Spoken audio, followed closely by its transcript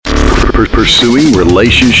Pursuing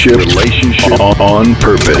relationship on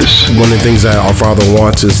purpose. One of the things that our Father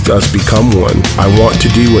wants is us become one. I want to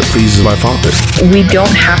do what pleases my Father. We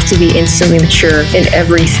don't have to be instantly mature in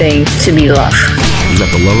everything to be love. You've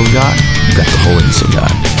got the love of God, you've got the holiness of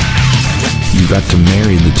God. You've got to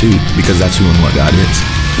marry the two because that's who and what God is.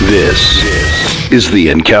 This is the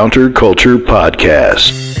Encounter Culture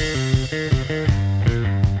Podcast.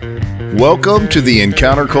 Welcome to the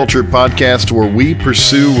Encounter Culture Podcast, where we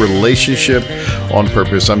pursue relationship on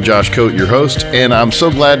purpose. I'm Josh Coate, your host, and I'm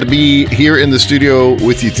so glad to be here in the studio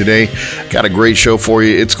with you today. Got a great show for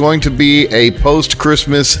you. It's going to be a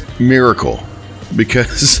post-Christmas miracle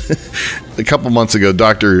because a couple months ago,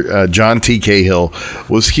 Dr. John T. Cahill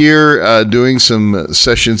was here doing some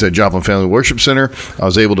sessions at Joplin Family Worship Center. I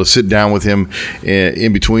was able to sit down with him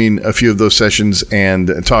in between a few of those sessions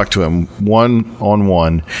and talk to him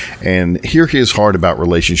one-on-one and hear his heart about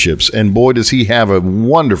relationships. And boy, does he have a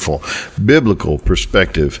wonderful biblical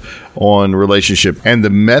perspective on relationship and the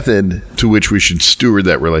method to which we should steward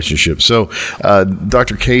that relationship. So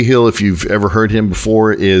Dr. Cahill, if you've ever heard him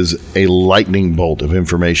before, is a lightning bolt of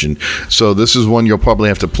information. So this is one you'll probably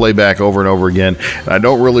have to play back over and over again. And I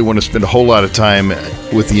don't really want to spend a whole lot of time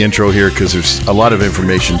with the intro here because there's a lot of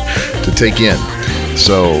information to take in.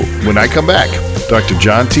 So when I come back, Dr.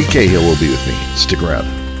 John T. Cahill will be with me. Stick around.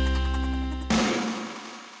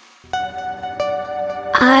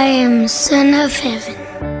 I am Son of Heaven.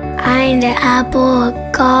 I am the apple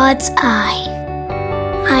of God's eye.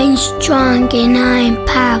 I am strong and I am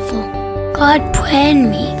powerful. God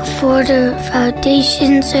planned me before the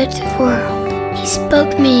foundations of the world. He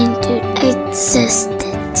spoke me into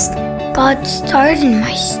existence. God started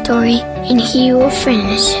my story and He will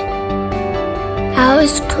finish it. I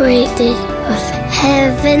was created with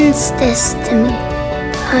heaven's destiny.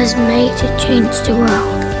 I was made to change the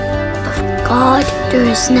world. With God, there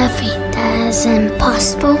is nothing that is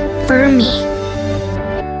impossible for me.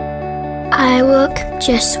 I look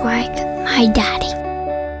just like my daddy.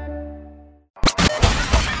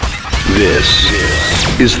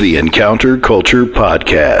 This is the Encounter Culture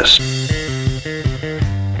Podcast.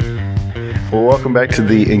 Well, welcome back to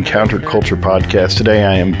the Encounter Culture Podcast. Today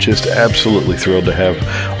I am just absolutely thrilled to have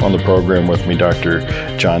on the program with me Dr.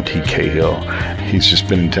 John T. Cahill. He's just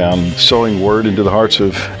been in town sowing word into the hearts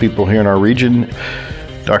of people here in our region.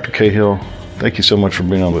 Dr. Cahill, thank you so much for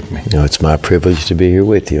being on with me. No, it's my privilege to be here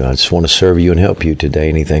with you. I just want to serve you and help you today.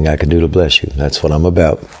 Anything I can do to bless you. That's what I'm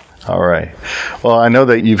about. All right. Well, I know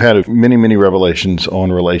that you've had many revelations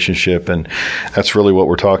on relationship, and that's really what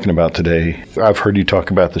we're talking about today. I've heard you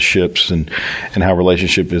talk about the ships and how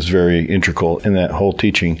relationship is very integral in that whole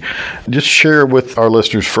teaching. Just share with our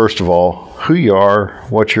listeners, first of all, who you are,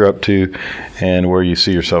 what you're up to, and where you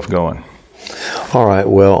see yourself going. All right.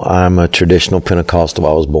 Well, I'm a traditional Pentecostal.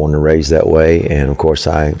 I was born and raised that way. And of course,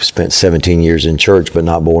 I spent 17 years in church, but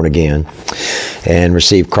not born again, and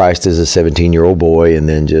received Christ as a 17-year-old boy. And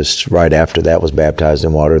then just right after that was baptized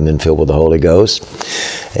in water and then filled with the Holy Ghost.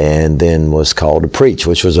 And then was called to preach,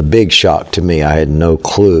 which was a big shock to me. I had no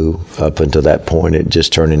clue up until that point. It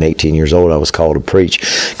just turning 18 years old, I was called to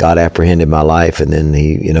preach. God apprehended my life, and then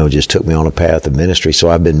He, just took me on a path of ministry. So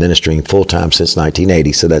I've been ministering full-time since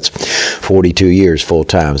 1980. So that's 42 years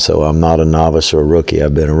full-time. So I'm not a novice or a rookie.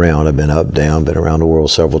 I've been around. I've been up, down, been around the world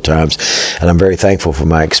several times. And I'm very thankful for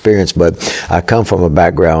my experience. But I come from a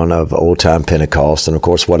background of old-time Pentecost. And of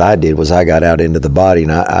course, what I did was I got out into the body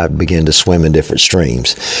and I began to swim in different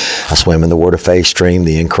streams. I swam in the Word of Faith stream,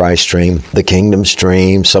 the In Christ stream, the Kingdom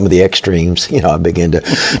stream, some of the extremes. I began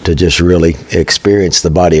to just really experience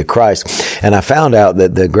the body of Christ. And I found out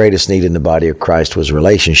that the greatest need in the body of Christ was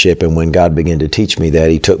relationship. And when God began to teach me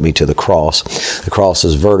that, He took me to the cross. The cross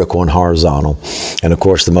is vertical and horizontal. And of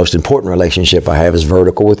course, the most important relationship I have is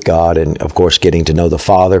vertical with God. And of course, getting to know the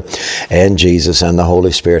Father and Jesus and the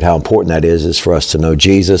Holy Spirit. How important that is for us to know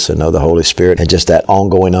Jesus and know the Holy Spirit, and just that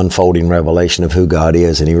ongoing unfolding revelation of who God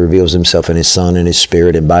is. And He reveals Himself in His Son and His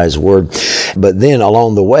Spirit and by His Word. But then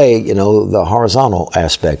along the way, the horizontal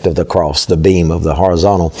aspect of the cross, the beam of the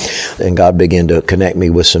horizontal, and God began to connect me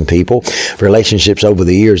with some people. Relationships over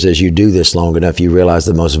the years, as you do this long enough, you realize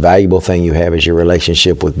the most valuable thing you have is your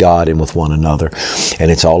relationship with God and with one another.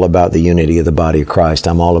 And it's all about the unity of the body of Christ.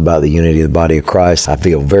 I'm all about the unity of the body of Christ. I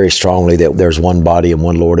feel very strongly that there's one body and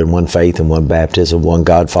one Lord and one faith and one baptism, one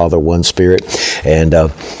God, Father, one Spirit, and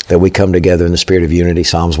that we come together in the spirit of unity.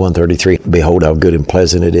 Psalms 133, behold how good and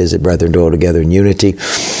pleasant it is that brethren dwell together in unity.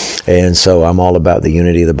 And so I'm all about the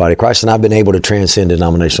unity of the body of Christ. And I've been able to transcend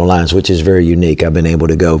denominational lines, which is very unique. I've been able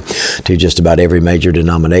to go to just about every major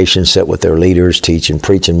denomination, sit with their leaders, teach and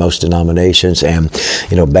preach in most denominations, and,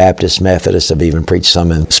 Baptist, Methodist. I've even preached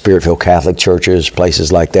some in Spirit-filled Catholic churches,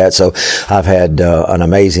 places like that. So I've had an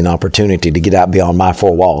amazing opportunity to get out beyond my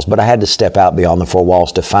four walls. But I had to step out beyond the four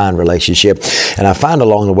walls to find relationship. And I find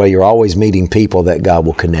along the way, you're always meeting people that God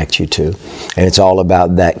will connect you to. And it's all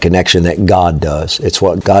about that connection that God does. It's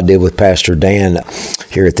what God did with Pastor Dan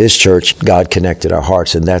here at this church. God connected our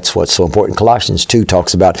hearts, and that's what's so important. Colossians 2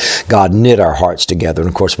 talks about God knit our hearts together. And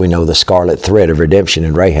of course, we know the scarlet thread of redemption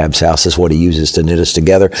in Rahab's house is what he uses to knit us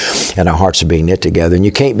together, and our hearts are being knit together. And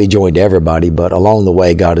you can't be joined to everybody, but along the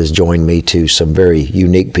way, God has joined me to some very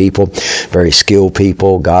unique people, very skilled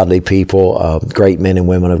people, godly people, great men and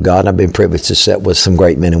women of God. And I've been privileged to sit with some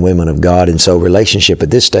great men and women of God. And so relationship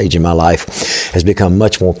at this stage in my life has become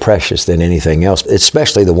much more precious than anything else,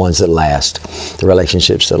 especially the ones that last, the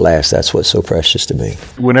relationships that last. That's what's so precious to me.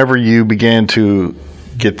 Whenever you began to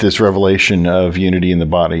get this revelation of unity in the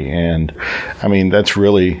body, and that's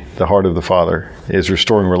really the heart of the Father, is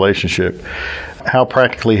restoring relationship. How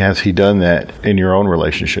practically has He done that in your own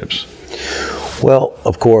relationships? Well,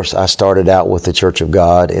 of course, I started out with the Church of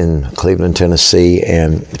God in Cleveland, Tennessee,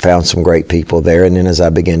 and found some great people there. And then as I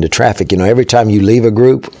began to traffic, every time you leave a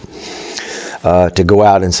group, to go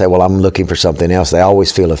out and say, well, I'm looking for something else, they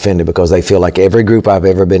always feel offended because they feel like every group I've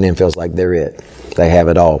ever been in feels like they're it. They have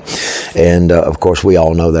it all. And, of course, we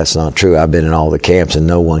all know that's not true. I've been in all the camps, and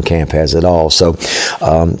no one camp has it all. So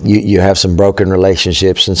you have some broken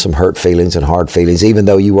relationships and some hurt feelings and hard feelings, even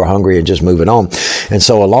though you were hungry and just moving on. And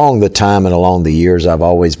so along the time and along the years, I've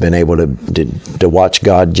always been able to watch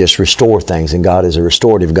God just restore things. And God is a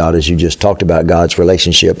restorative God, as you just talked about, God's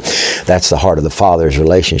relationship. That's the heart of the Father's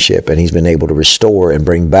relationship. And He's been able to restore and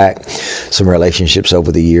bring back some relationships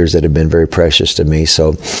over the years that have been very precious to me.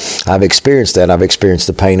 So I've experienced that. I've experienced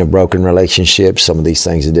the pain of broken relationships, some of these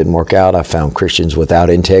things that didn't work out. I found Christians without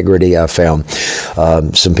integrity. I found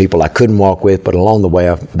some people I couldn't walk with, but along the way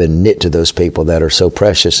I've been knit to those people that are so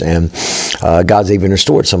precious, and God's even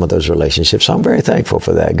restored some of those relationships. So I'm very thankful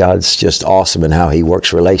for that. God's just awesome in how He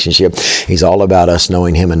works relationship. He's all about us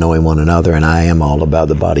knowing Him and knowing one another, and I am all about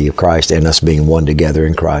the body of Christ and us being one together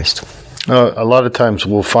in Christ. A lot of times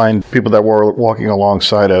we'll find people that we're walking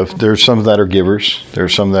alongside of. There's some that are givers.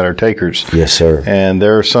 There's some that are takers. Yes, sir. And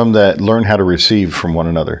there are some that learn how to receive from one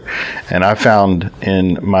another. And I found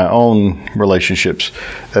in my own relationships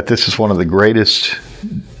that this is one of the greatest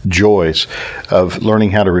joys of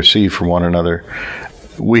learning how to receive from one another.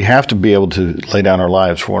 We have to be able to lay down our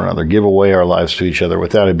lives for one another, give away our lives to each other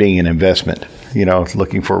without it being an investment,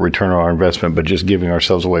 looking for a return on our investment, but just giving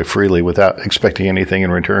ourselves away freely without expecting anything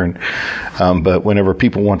in return. But whenever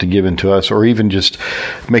people want to give into us, or even just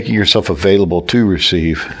making yourself available to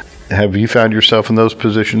receive, have you found yourself in those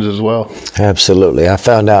positions as well? Absolutely. I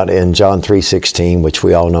found out in John 3:16, which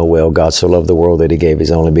we all know well, God so loved the world that He gave His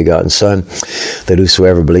only begotten Son, that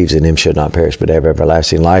whosoever believes in Him should not perish but have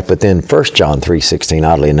everlasting life. But then 1 John 3:16,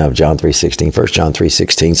 oddly enough, 1 John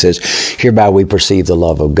 3:16 says, hereby we perceive the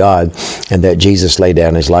love of God, and that Jesus laid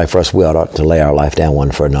down His life for us. We ought to lay our life down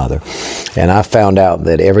one for another. And I found out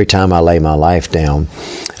that every time I lay my life down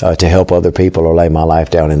to help other people or lay my life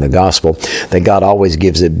down in the gospel, that God always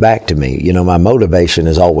gives it back to me. My motivation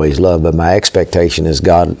is always love, but my expectation is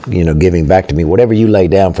God, giving back to me. Whatever you lay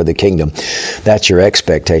down for the kingdom, that's your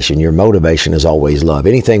expectation. Your motivation is always love.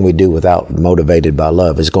 Anything we do without motivated by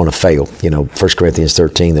love is going to fail. 1 Corinthians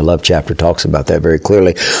 13, the love chapter, talks about that very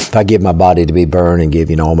clearly. If I give my body to be burned and give,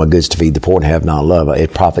 all my goods to feed the poor and have not love,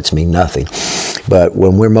 it profits me nothing. But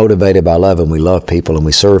when we're motivated by love and we love people and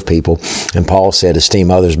we serve people, and Paul said, esteem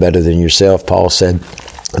others better than yourself. Paul said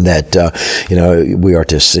that, we are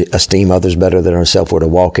to esteem others better than ourselves. We're to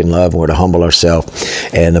walk in love, and we're to humble ourselves.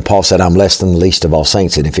 And Paul said, I'm less than the least of all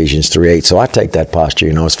saints in Ephesians 3:8. So I take that posture.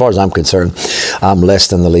 As far as I'm concerned, I'm less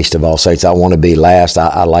than the least of all saints. I want to be last.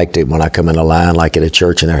 I liked it when I come in a line, like at a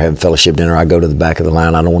church and they're having fellowship dinner. I go to the back of the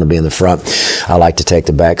line. I don't want to be in the front. I like to take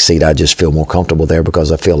the back seat. I just feel more comfortable there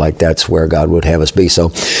because I feel like that's where God would have us be.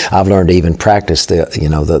 So I've learned to even practice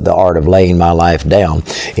the art of laying my life down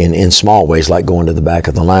in small ways, like going to the back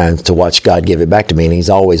of the line to watch God give it back to me. And He's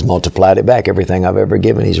always multiplied it back. Everything I've ever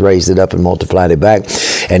given, He's raised it up and multiplied it back.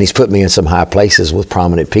 And He's put me in some high places with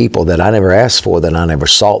prominent people that I never asked for, that I never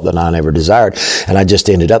sought, that I never desired. And I just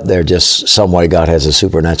ended up there. Just some way God has a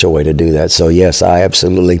supernatural way to do that. So yes, I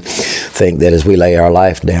absolutely think that as we lay our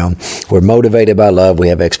life down, we're motivated by love. We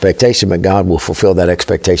have expectation, but God will fulfill that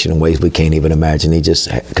expectation in ways we can't even imagine. He just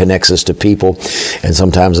connects us to people. And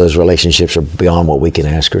sometimes those relationships are beyond what we can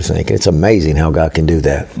ask or think. It's amazing how God can do that.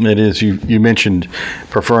 that. It is. You mentioned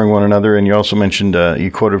preferring one another, and you also mentioned,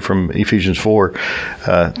 you quoted from Ephesians 4,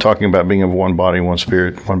 talking about being of one body, one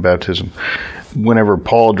spirit, one baptism. Whenever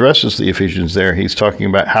Paul addresses the Ephesians there, he's talking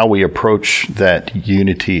about how we approach that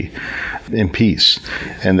unity in peace,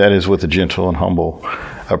 and that is with a gentle and humble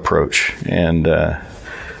approach. And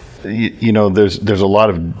there's a lot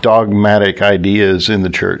of dogmatic ideas in the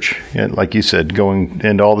church, and like you said, going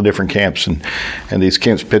into all the different camps, and these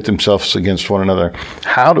camps pit themselves against one another.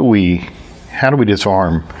 How do we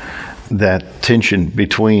disarm that tension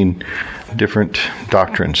between different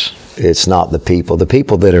doctrines? It's not the people. The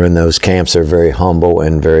people that are in those camps are very humble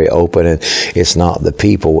and very open, and it's not the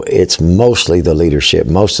people. It's mostly the leadership.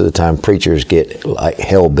 Most of the time, preachers get like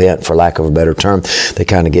hell-bent, for lack of a better term. They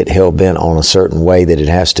kind of get hell-bent on a certain way that it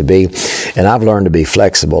has to be. And I've learned to be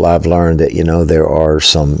flexible. I've learned that, there are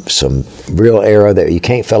some real error that you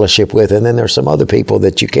can't fellowship with, and then there's some other people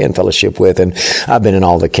that you can fellowship with. And I've been in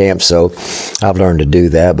all the camps, so I've learned to do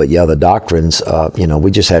that. But yeah, the doctrines, we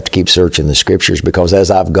just have to keep searching the scriptures, because as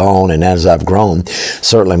I've gone and as I've grown,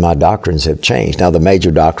 certainly my doctrines have changed. Now, the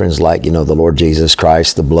major doctrines like, the Lord Jesus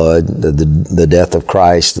Christ, the blood, the death of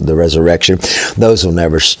Christ, the resurrection, those will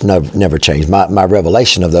never change. My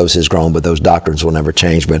revelation of those has grown, but those doctrines will never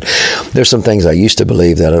change. But there's some things I used to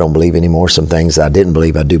believe that I don't believe anymore. Some things I didn't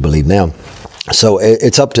believe, I do believe now. So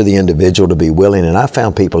it's up to the individual to be willing, and I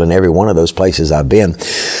found people in every one of those places I've been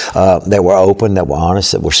that were open, that were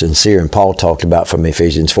honest, that were sincere. And Paul talked about from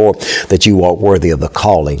Ephesians 4 that you walk worthy of the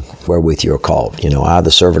calling wherewith you are called. I,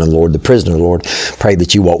 the servant of the Lord, the prisoner of the Lord, pray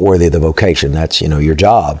that you walk worthy of the vocation. That's, your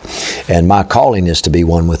job. And my calling is to be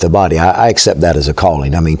one with the body. I accept that as a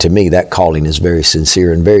calling. I mean, to me, that calling is very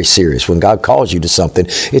sincere and very serious. When God calls you to something,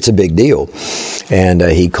 it's a big deal. And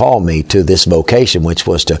He called me to this vocation, which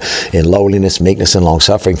was to, in lowliness, meekness, and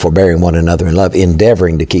long-suffering, forbearing one another in love,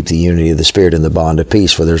 endeavoring to keep the unity of the Spirit in the bond of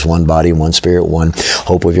peace. For there's one body, one Spirit, one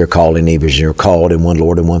hope of your calling, even as you're called, and one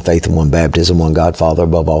Lord, and one faith, and one baptism, one God, Father,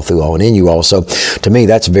 above all, through all, and in you all. So to me,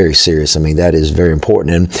 that's very serious. I mean, that is very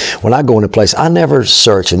important. And when I go into a place, I never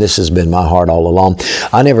search, and this has been my heart all along,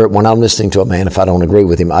 when I'm listening to a man, if I don't agree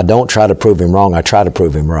with him, I don't try to prove him wrong, I try to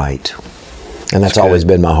prove him right. And that's always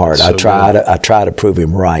been my heart. I try to prove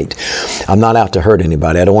him right. I'm not out to hurt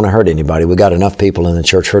anybody. I don't want to hurt anybody. We got enough people in the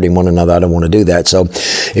church hurting one another. I don't want to do that. So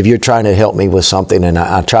if you're trying to help me with something, and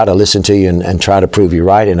I try to listen to you and try to prove you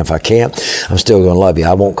right, and if I can't, I'm still going to love you.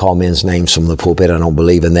 I won't call men's names from the pulpit. I don't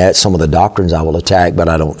believe in that. Some of the doctrines I will attack, but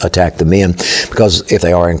I don't attack the men, because if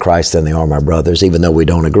they are in Christ, then they are my brothers, even though we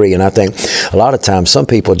don't agree. And I think a lot of times some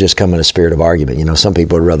people just come in a spirit of argument. Some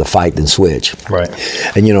people would rather fight than switch. Right.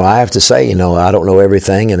 And, I have to say, I don't know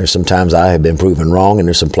everything, and there's sometimes I have been proven wrong, and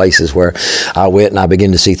there's some places where I went and I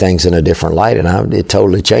begin to see things in a different light, and it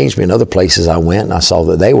totally changed me. In other places I went and I saw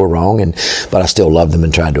that they were wrong, but I still loved them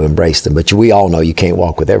and tried to embrace them. But we all know you can't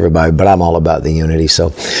walk with everybody, but I'm all about the unity. So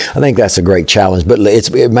I think that's a great challenge, but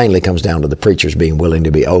it mainly comes down to the preachers being willing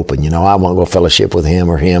to be open. I want to go fellowship with him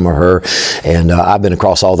or her, and I've been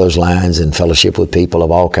across all those lines and fellowship with people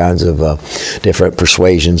of all kinds of different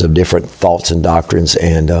persuasions, of different thoughts and doctrines,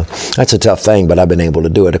 and that's a tough thing, but I've been able to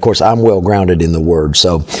do it. Of course, I'm well grounded in the Word.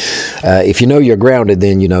 So if you're grounded,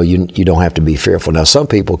 then you don't have to be fearful. Now, some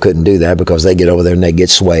people couldn't do that because they get over there and they get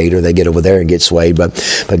swayed, or they get over there and get swayed. But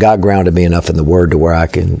God grounded me enough in the Word to where I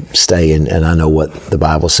can stay, and I know what the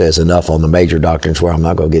Bible says enough on the major doctrines where I'm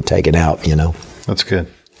not going to get taken out. That's good.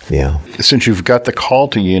 Yeah. Since you've got the call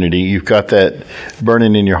to unity, you've got that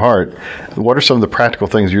burning in your heart, what are some of the practical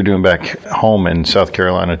things you're doing back home in South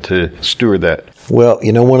Carolina to steward that? Well,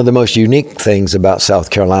 one of the most unique things about South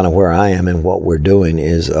Carolina, where I am and what we're doing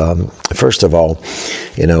is, first of all,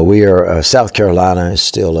 we are, South Carolina is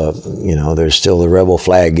still there's still the rebel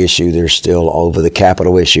flag issue. There's still over the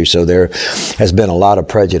Capitol issue. So there has been a lot of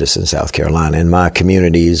prejudice in South Carolina, and my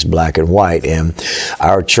community is black and white, and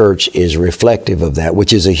our church is reflective of that,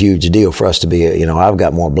 which is a huge deal for us to be, I've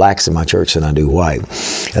got more blacks in my church than I do white,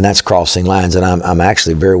 and that's crossing lines, and I'm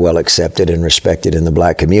actually very well accepted and respected in the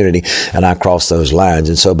black community, and I cross those lines.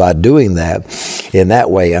 And so by doing that, in that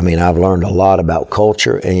way, I've learned a lot about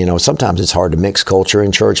culture. And, sometimes it's hard to mix culture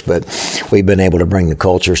in church, but we've been able to bring the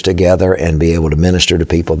cultures together and be able to minister to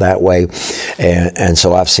people that way. And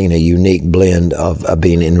so I've seen a unique blend of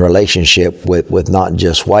being in relationship with not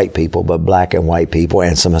just white people, but black and white people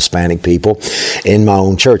and some Hispanic people in my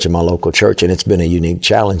own church, in my local church. And it's been a unique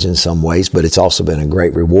challenge in some ways, but it's also been a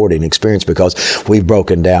great rewarding experience because we've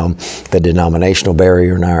broken down the denominational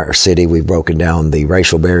barrier in our city. We've broken down the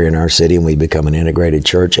racial barrier in our city, and we've become an integrated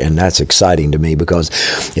church. And that's exciting to me because,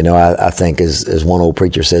 I think as one old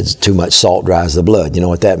preacher says, too much salt dries the blood. You know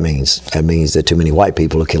what that means? That means that too many white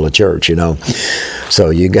people will kill a church, So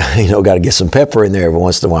you got to get some pepper in there every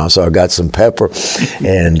once in a while. So I got some pepper,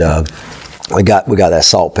 and we got that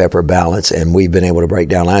salt pepper balance, and we've been able to break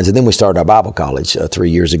down lines. And then we started our Bible college 3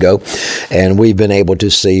 years ago, and we've been able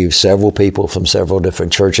to see several people from several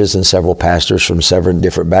different churches and several pastors from several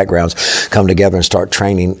different backgrounds come together and start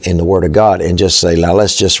training in the Word of God, and just say, now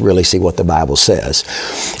let's just really see what the Bible says.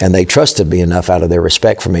 And they trusted me enough out of their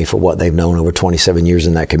respect for me for what they've known over 27 years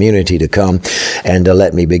in that community to come and to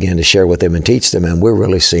let me begin to share with them and teach them. And we're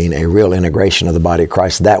really seeing a real integration of the body of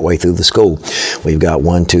Christ that way through the school. We've got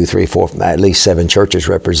 1, 2, 3, 4, at least 7 churches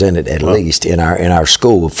represented at least in our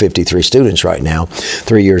school of 53 students right now,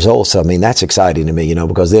 3 years old. So I mean, that's exciting to me,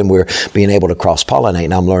 because then we're being able to cross-pollinate,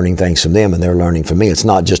 and I'm learning things from them and they're learning from me. It's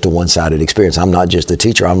not just a one-sided experience. I'm not just a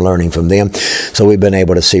teacher, I'm learning from them. So we've been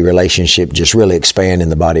able to see relationship just really expand in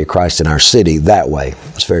the body of Christ in our city that way.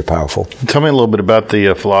 It's very powerful. Tell me a little bit about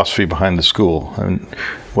the philosophy behind the school and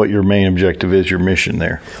what your main objective is, your mission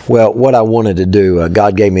there. Well, what I wanted to do,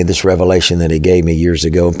 God gave me this revelation that He gave me years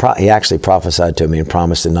ago. And He actually prophesied to me and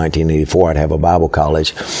promised in 1984 I'd have a Bible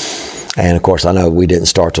college. And of course, I know we didn't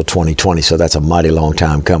start till 2020, so that's a mighty long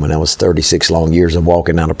time coming. That was 36 long years of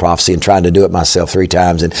walking down a prophecy and trying to do it myself 3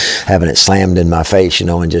 times and having it slammed in my face,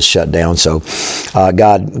 and just shut down. So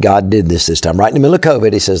God did this time. Right in the middle of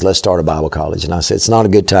COVID, He says, let's start a Bible college. And I said, it's not a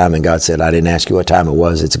good time. And God said, I didn't ask you what time it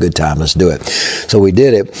was. It's a good time. Let's do it. So we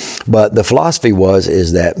did it. But the philosophy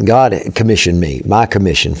is that God commissioned me. My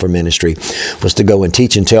commission for ministry was to go and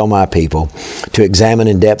teach and tell my people to examine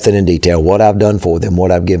in depth and in detail what I've done for them,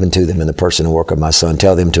 what I've given to them in the person and work of my Son.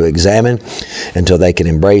 Tell them to examine until they can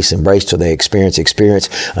embrace till they experience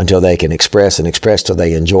until they can express till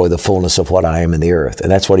they enjoy the fullness of what I am in the earth. And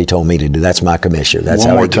that's what He told me to do. That's my commission. That's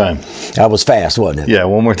one more time. That was fast, wasn't it? Yeah,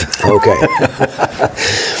 one more time. Okay.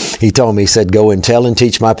 He told me, He said, go and tell and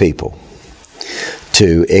teach my people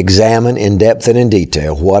to examine in depth and in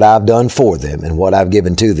detail what I've done for them and what I've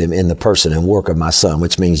given to them in the person and work of my Son,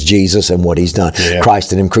 which means Jesus and what He's done. Yeah.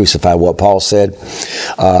 Christ and Him crucified, what Paul said,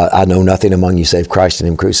 I know nothing among you save Christ and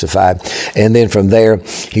Him crucified. And then from there,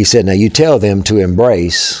 he said, now you tell them to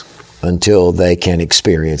embrace until they can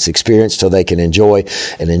experience till they can enjoy,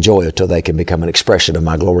 and enjoy until they can become an expression of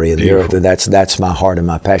my glory in the earth. And that's my heart and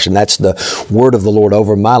my passion. That's the word of the Lord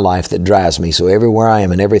over my life that drives me. So everywhere I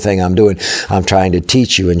am and everything I'm doing, I'm trying to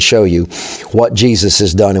teach you and show you what Jesus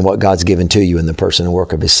has done and what God's given to you in the person and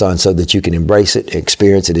work of His Son, so that you can embrace it,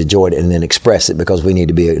 experience it, enjoy it, and then express it, because we need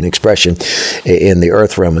to be an expression in the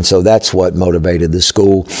earth realm. And so that's what motivated the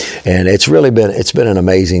school. And it's been an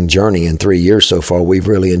amazing journey in 3 years so far. We've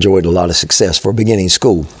really enjoyed a lot of success for beginning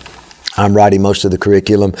school. I'm writing most of the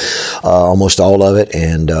curriculum, almost all of it,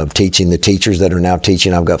 and teaching the teachers that are now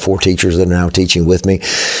teaching. I've got 4 teachers that are now teaching with me,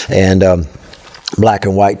 and black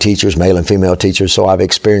and white teachers, male and female teachers. So I've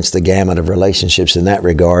experienced the gamut of relationships in that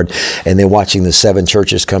regard. And then watching the 7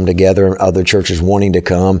 churches come together, and other churches wanting to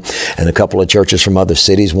come, and a couple of churches from other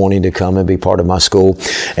cities wanting to come and be part of my school.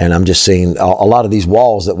 And I'm just seeing a lot of these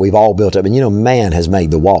walls that we've all built up. And man has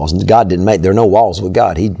made the walls. God didn't make, there are no walls with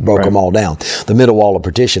God. He broke them all down. The middle wall of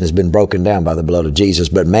partition has been broken down by the blood of Jesus,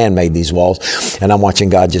 but man made these walls. And I'm watching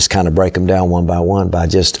God just kind of break them down one by one by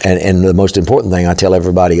just, and the most important thing I tell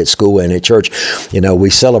everybody at school and at church, we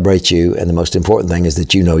celebrate you, and the most important thing is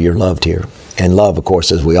that you're loved here. And love, of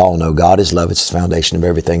course, as we all know, God is love. It's the foundation of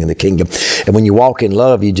everything in the kingdom. And when you walk in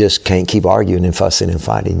love, you just can't keep arguing and fussing and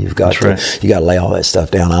fighting. You've got to lay all that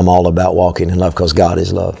stuff down. I'm all about walking in love because God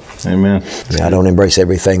is love. Amen. I don't embrace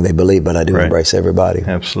everything they believe, but I do embrace everybody.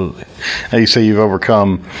 Absolutely. Now, you say you've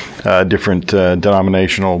overcome different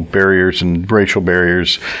denominational barriers and racial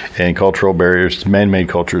barriers and cultural barriers, man-made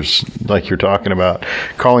cultures, like you're talking about,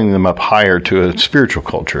 calling them up higher to a spiritual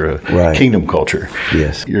culture, a kingdom culture.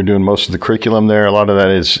 Yes. You're doing most of the curriculum there. A lot of that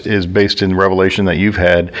is based in revelation that you've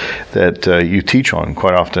had that you teach on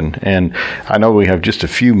quite often. And I know we have just a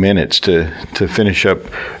few minutes to finish up.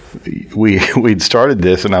 We'd started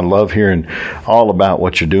this, and I love hearing all about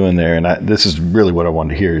what you're doing there. And this is really what I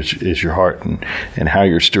wanted to hear is your heart and how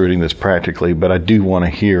you're stewarding this practically. But I do want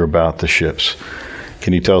to hear about the ships.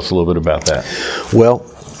 Can you tell us a little bit about that? Well,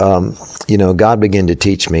 God began to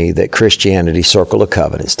teach me that Christianity, circle of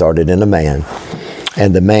covenant, started in a man.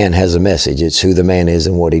 And the man has a message. It's who the man is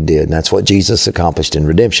and what he did. And that's what Jesus accomplished in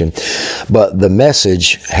redemption. But the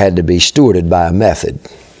message had to be stewarded by a method.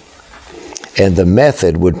 And the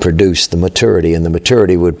method would produce the maturity, and the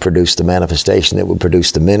maturity would produce the manifestation, that would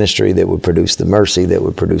produce the ministry, that would produce the mercy, that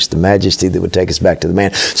would produce the majesty, that would take us back to the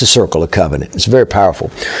man. It's a circle of covenant. It's very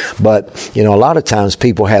powerful. But, a lot of times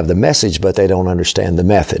people have the message, but they don't understand the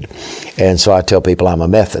method. And so I tell people I'm a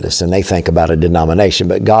Methodist, and they think about a denomination,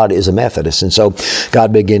 but God is a Methodist. And so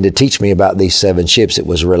God began to teach me about these 7 ships. It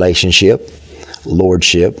was relationship,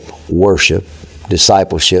 lordship, worship,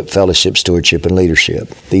 discipleship, fellowship, stewardship, and leadership.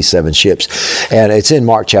 These 7 ships. And it's in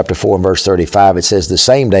Mark chapter 4 and verse 35. It says, the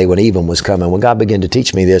same day when even was coming, when God began to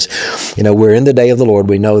teach me this, we're in the day of the Lord.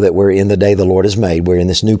 We know that we're in the day the Lord has made. We're in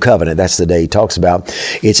this new covenant. That's the day he talks about.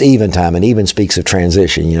 It's even time, and even speaks of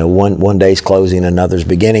transition. One day's closing, another's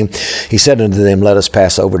beginning. He said unto them, let us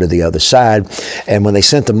pass over to the other side. And when they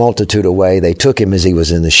sent the multitude away, they took him as he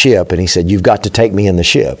was in the ship. And he said, you've got to take me in the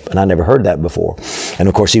ship. And I never heard that before. And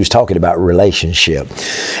of course, he was talking about relationship.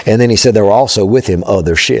 And then he said there were also with him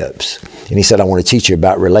other ships. And he said, I want to teach you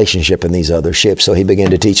about relationship in these other ships. So he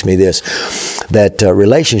began to teach me this, that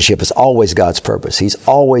relationship is always God's purpose. He's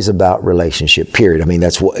always about relationship, period. I mean,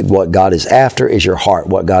 that's what God is after is your heart.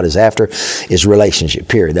 What God is after is relationship,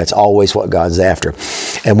 period. That's always what God's after.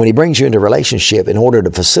 And when he brings you into relationship, in order to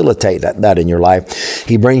facilitate that in your life,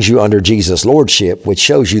 he brings you under Jesus' lordship, which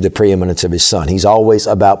shows you the preeminence of his son. He's always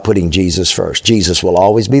about putting Jesus first. Jesus will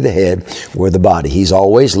always be the head, we're the body. He's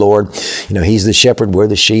always Lord. He's the shepherd, we're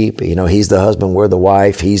the sheep. He's the husband, we're the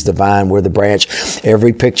wife. He's the vine, we're the branch.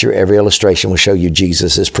 Every picture, every illustration will show you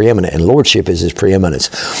Jesus is preeminent, and lordship is his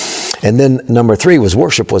preeminence. And then number 3 was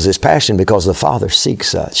worship was his passion, because the Father seeks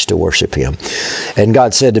such to worship him. And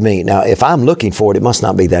God said to me, now, if I'm looking for it, it must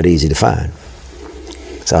not be that easy to find.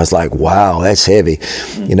 So I was like, wow, that's heavy.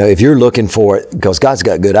 If you're looking for it, because God's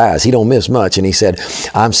got good eyes, he don't miss much. And he said,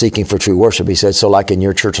 I'm seeking for true worship. He said, so like in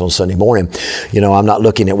your church on Sunday morning, I'm not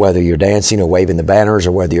looking at whether you're dancing or waving the banners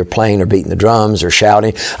or whether you're playing or beating the drums or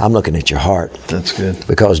shouting. I'm looking at your heart. That's good.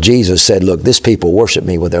 Because Jesus said, look, this people worship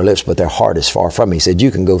me with their lips, but their heart is far from me. He said,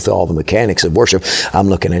 you can go through all the mechanics of worship. I'm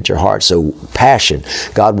looking at your heart. So passion,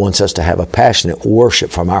 God wants us to have a passionate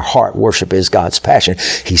worship from our heart. Worship is God's passion.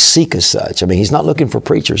 He seeketh such. I mean, he's not looking for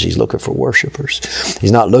preachers. He's looking for worshipers.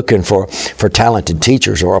 He's not looking for talented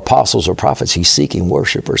teachers or apostles or prophets. He's seeking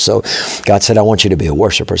worshipers. So God said, I want you to be a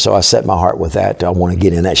worshiper. So I set my heart with that. I want to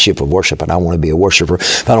get in that ship of worship, and I want to be a worshiper.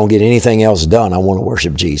 If I don't get anything else done, I want to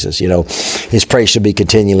worship Jesus. His praise should be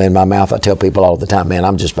continually in my mouth. I tell people all the time, man,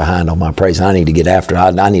 I'm just behind on my praise. I need to get after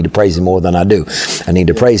it. I need to praise him more than I do. I need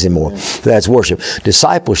to praise him more. That's worship.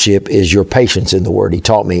 Discipleship is your patience in the word. He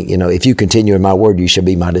taught me, if you continue in my word, you shall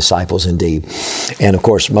be my disciples indeed. And of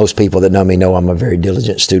course, most people that know me know I'm a very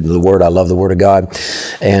diligent student of the Word. I love the Word of God.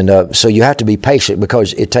 And so you have to be patient,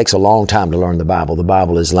 because it takes a long time to learn the Bible. The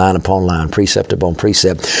Bible is line upon line, precept upon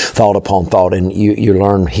precept, thought upon thought. And you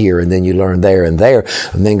learn here, and then you learn there and there.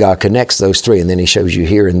 And then God connects those 3, and then he shows you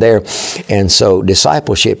here and there. And so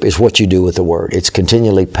discipleship is what you do with the Word. It's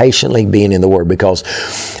continually, patiently being in the Word, because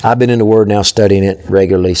I've been in the Word now, studying it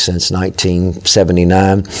regularly since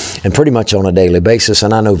 1979, and pretty much on a daily basis,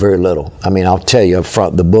 and I know very little. I mean, I'll tell you up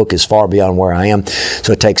front, the book is far beyond where I am,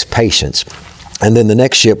 so it takes patience. And then the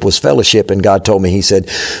next ship was fellowship, and God told me, he said,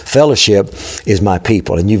 fellowship is my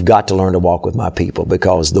people, and you've got to learn to walk with my people,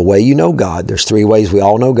 because the way you know God, there's 3 ways we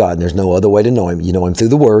all know God, and there's no other way to know him. You know him through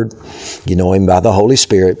the Word, you know him by the Holy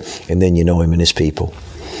Spirit, and then you know him in his people.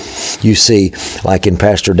 You see, like in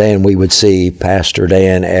Pastor Dan, we would see Pastor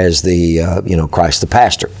Dan as the, Christ the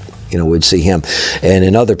pastor. We'd see him. And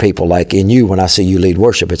in other people, like in you, when I see you lead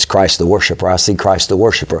worship, it's Christ the worshiper. I see Christ the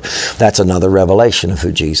worshiper. That's another revelation of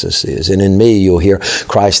who Jesus is. And in me, you'll hear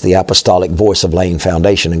Christ the apostolic voice of laying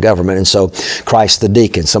foundation and government. And so Christ the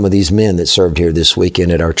deacon, some of these men that served here this weekend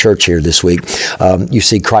at our church here this week, you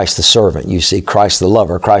see Christ the servant. You see Christ the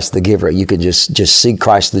lover, Christ the giver. You can just see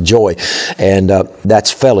Christ the joy. And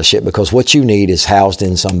that's fellowship, because what you need is housed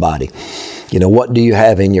in somebody. What do you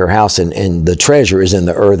have in your house? And the treasure is in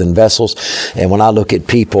the earthen vessels. And when I look at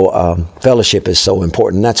people, fellowship is so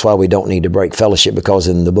important. That's why we don't need to break fellowship, because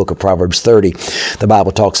in the book of Proverbs 30, the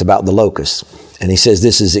Bible talks about the locusts. And he says,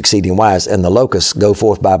 this is exceeding wise. And the locusts go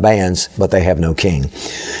forth by bands, but they have no king.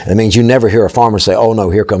 And it means you never hear a farmer say, oh no,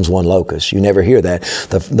 here comes one locust. You never hear that.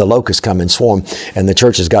 The locusts come in swarm, and the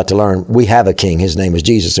church has got to learn, we have a king. His name is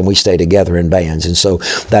Jesus, and we stay together in bands. And so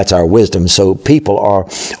that's our wisdom. So people are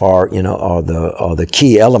the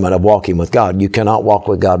key element of walking with God. You cannot walk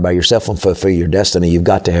with God by yourself and fulfill your destiny. You've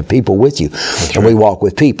got to have people with you. That's and right. We walk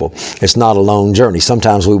with people. It's not a lone journey.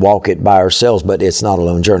 Sometimes we walk it by ourselves, but it's not a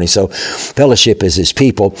lone journey. So fellowship is his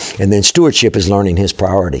people, and then stewardship is learning his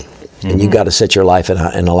priority. And you've got to set your life in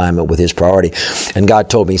alignment with his priority. And God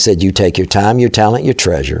told me, he said, you take your time, your talent, your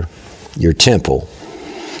treasure, your temple.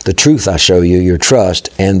 The truth I show you, your trust,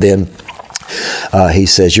 and then he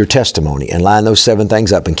says your testimony. And line those 7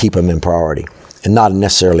 things up and keep them in priority. And not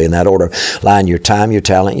necessarily in that order. Line your time, your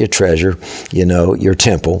talent, your treasure, your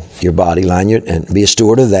temple, your body. And be a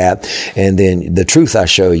steward of that. And then the truth I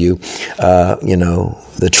show you,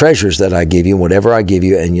 the treasures that I give you, whatever I give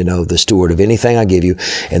you, and the steward of anything I give you.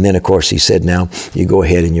 And then, of course, he said, now you go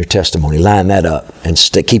ahead in your testimony, line that up and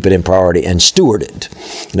keep it in priority and steward it.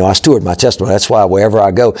 I steward my testimony. That's why wherever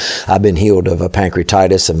I go, I've been healed of a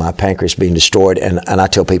pancreatitis and my pancreas being destroyed. And I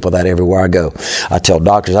tell people that everywhere I go. I tell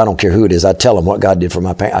doctors, I don't care who it is, I tell them what God did for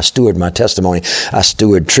my pancreas. I steward my testimony. I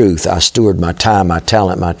steward truth. I steward my time, my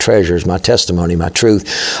talent, my treasures, my testimony, my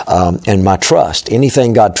truth, and my trust.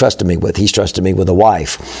 Anything God trusted me with, He's trusted me with a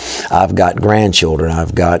wife. I've got grandchildren.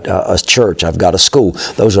 I've got a church. I've got a school.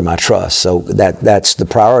 Those are my trusts. So that's the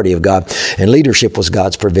priority of God. And leadership was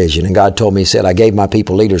God's provision. And God told me, He said, I gave my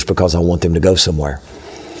people leaders because I want them to go somewhere.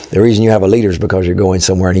 The reason you have a leader is because you're going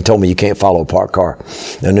somewhere. And He told me you can't follow a parked car.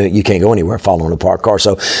 No, you can't go anywhere following a parked car.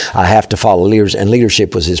 So I have to follow leaders. And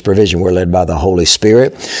leadership was His provision. We're led by the Holy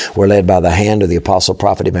Spirit. We're led by the hand of the apostle,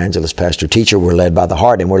 prophet, evangelist, pastor, teacher. We're led by the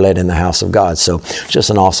heart, and we're led in the house of God. So just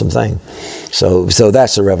an awesome thing. So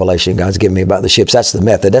that's the revelation God's given me about the ships. That's the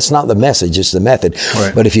method. That's not the message. It's the method.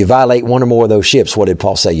 Right. But if you violate one or more of those ships, what did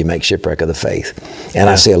Paul say? You make shipwreck of the faith. And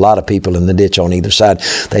I see a lot of people in the ditch on either side.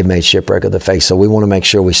 They've made shipwreck of the faith. So we want to make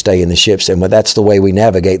sure we stay in the ships. And that's the way we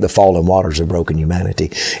navigate the fallen waters of broken humanity,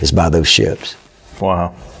 is by those ships.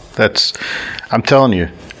 Wow. I'm telling you,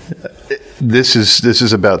 this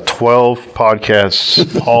is about 12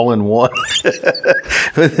 podcasts all in one,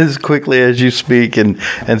 as quickly as you speak, and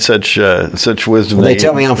such wisdom. Well, they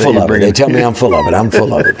tell me I'm full of it. They tell me I'm full of it. I'm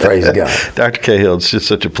full of it. Praise God. Dr. Cahill, it's just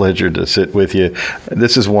such a pleasure to sit with you.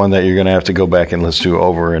 This is one that you're going to have to go back and listen to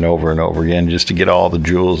over and over and over again, just to get all the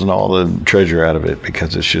jewels and all the treasure out of it,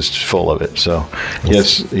 because it's just full of it. So,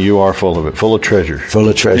 yes, you are full of it, full of treasure. Full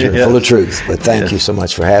of treasure, full of truth. But thank you so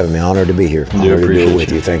much for having me. Honored to be here. Honored to do it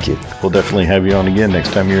with you. Thank you. We'll definitely have you on again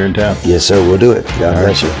next time you're in town. Yes, sir. We'll do it. God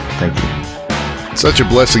bless you. Thank you. Such a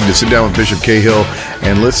blessing to sit down with Bishop Cahill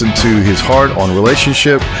and listen to his heart on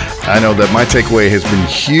relationship. I know that my takeaway has been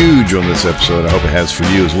huge on this episode. I hope it has for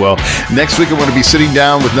you as well. Next week, I'm going to be sitting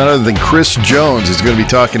down with none other than Chris Jones. He's going to be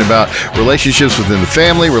talking about relationships within the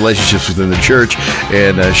family, relationships within the church,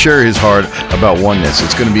 and share his heart about oneness.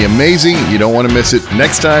 It's going to be amazing. You don't want to miss it.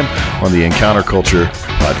 Next time on the Encounter Culture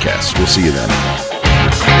Podcast. We'll see you then.